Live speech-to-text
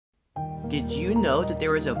Did you know that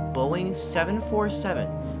there is a Boeing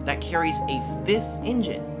 747 that carries a fifth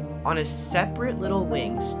engine on a separate little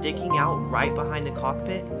wing sticking out right behind the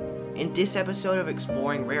cockpit? In this episode of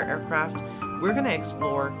Exploring Rare Aircraft, we're going to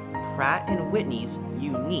explore Pratt and Whitney's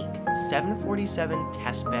unique 747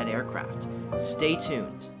 testbed aircraft. Stay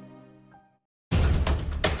tuned.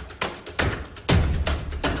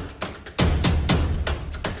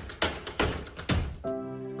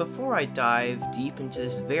 Before I dive deep into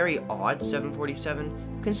this very odd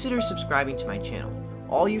 747, consider subscribing to my channel.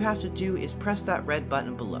 All you have to do is press that red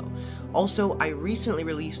button below. Also, I recently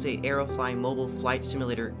released a Aerofly mobile flight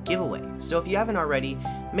simulator giveaway, so if you haven't already,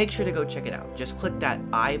 make sure to go check it out. Just click that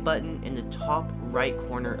I button in the top right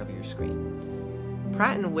corner of your screen.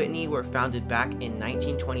 Pratt and Whitney were founded back in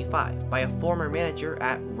 1925 by a former manager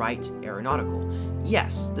at Wright Aeronautical.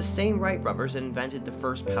 Yes, the same Wright brothers that invented the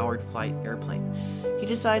first powered flight airplane. He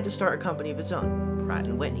decided to start a company of his own, Pratt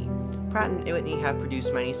and Whitney. Pratt and Whitney have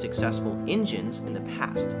produced many successful engines in the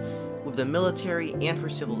past, with the military and for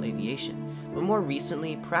civil aviation. But more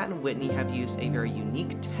recently, Pratt and Whitney have used a very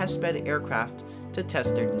unique testbed aircraft to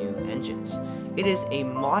test their new engines. It is a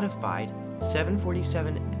modified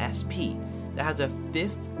 747 SP that has a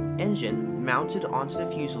fifth engine mounted onto the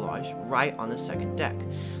fuselage right on the second deck.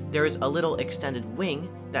 There is a little extended wing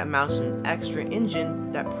that mounts an extra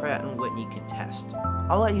engine that Pratt and Whitney can test.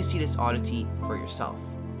 I'll let you see this oddity for yourself.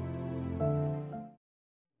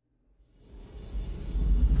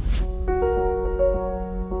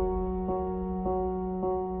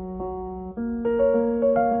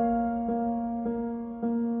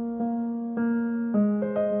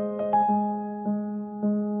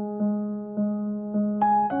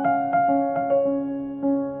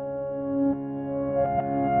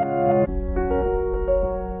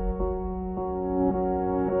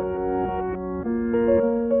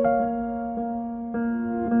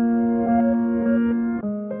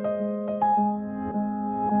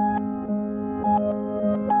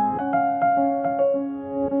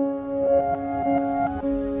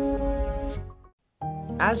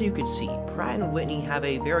 As you can see, Pratt and Whitney have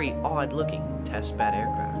a very odd-looking testbed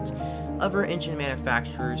aircraft. Other engine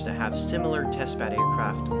manufacturers that have similar testbed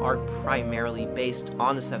aircraft are primarily based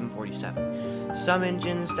on the 747. Some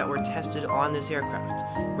engines that were tested on this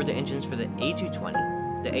aircraft were the engines for the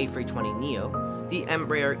A220, the A320neo, the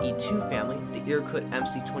Embraer E2 family, the Irkut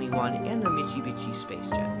MC-21, and the Mitsubishi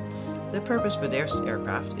Spacejet. The purpose for their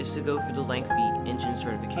aircraft is to go through the lengthy engine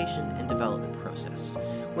certification and development process.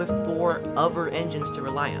 With 4 other engines to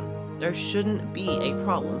rely on, there shouldn't be a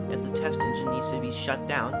problem if the test engine needs to be shut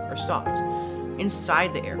down or stopped.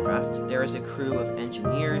 Inside the aircraft, there is a crew of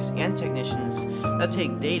engineers and technicians that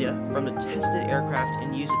take data from the tested aircraft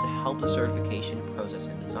and use it to help the certification process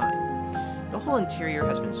and design. The whole interior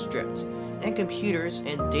has been stripped, and computers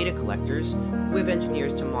and data collectors with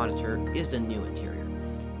engineers to monitor is the new interior.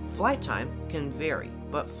 Flight time can vary,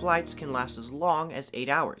 but flights can last as long as 8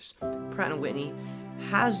 hours. Pratt & Whitney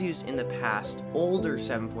has used in the past older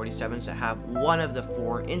 747s that have one of the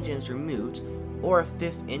 4 engines removed or a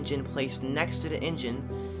 5th engine placed next to the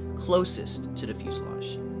engine closest to the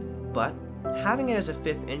fuselage. But having it as a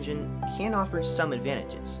 5th engine can offer some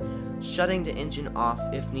advantages. Shutting the engine off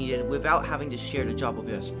if needed without having to share the job with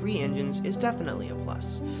just 3 engines is definitely a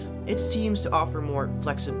plus. It seems to offer more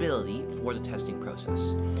flexibility for the testing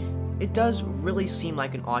process. It does really seem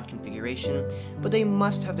like an odd configuration, but they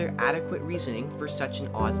must have their adequate reasoning for such an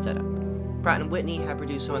odd setup. Pratt & Whitney have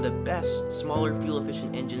produced some of the best, smaller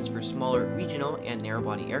fuel-efficient engines for smaller regional and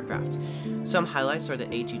narrow-body aircraft. Some highlights are the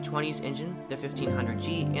A220's engine, the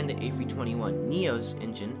 1500G, and the A321neo's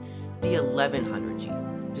engine, the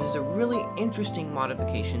 1100G. This is a really interesting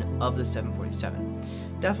modification of the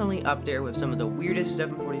 747. Definitely up there with some of the weirdest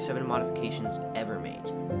 747 modifications ever made.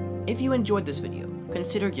 If you enjoyed this video,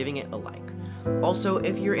 consider giving it a like. Also,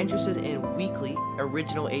 if you're interested in weekly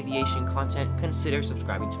original aviation content, consider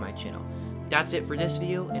subscribing to my channel. That's it for this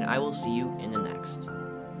video, and I will see you in the next.